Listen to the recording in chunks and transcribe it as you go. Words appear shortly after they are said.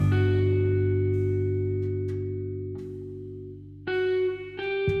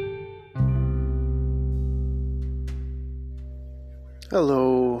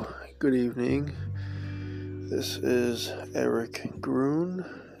Hello, good evening. This is Eric Grun,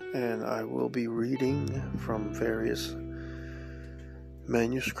 and I will be reading from various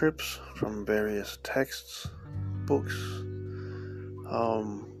manuscripts, from various texts, books,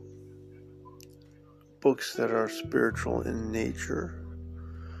 books that are spiritual in nature,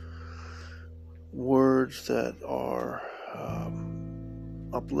 words that are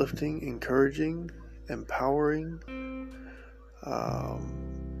uplifting, encouraging, empowering,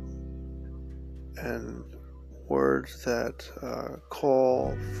 and words that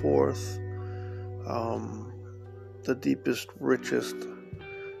call forth the deepest, richest,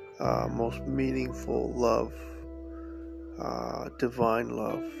 most meaningful love, divine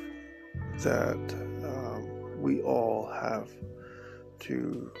love that we all have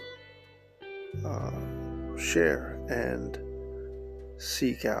to share and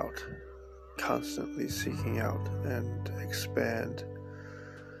seek out, constantly seeking out and expand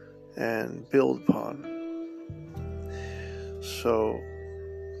and build upon. So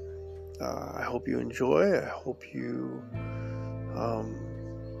I hope you enjoy. I hope you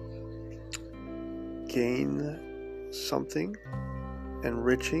gain something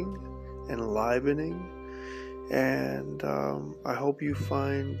enriching, enlivening, and I hope you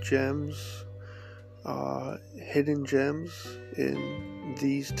find gems, hidden gems in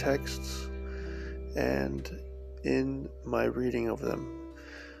these texts and in my reading of them.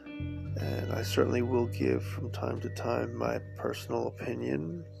 And I certainly will give from time to time my personal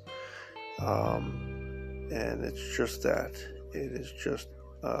opinion, and it's just that. It is just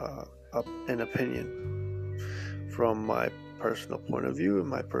an opinion from my personal point of view and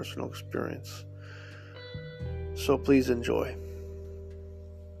my personal experience. So please enjoy.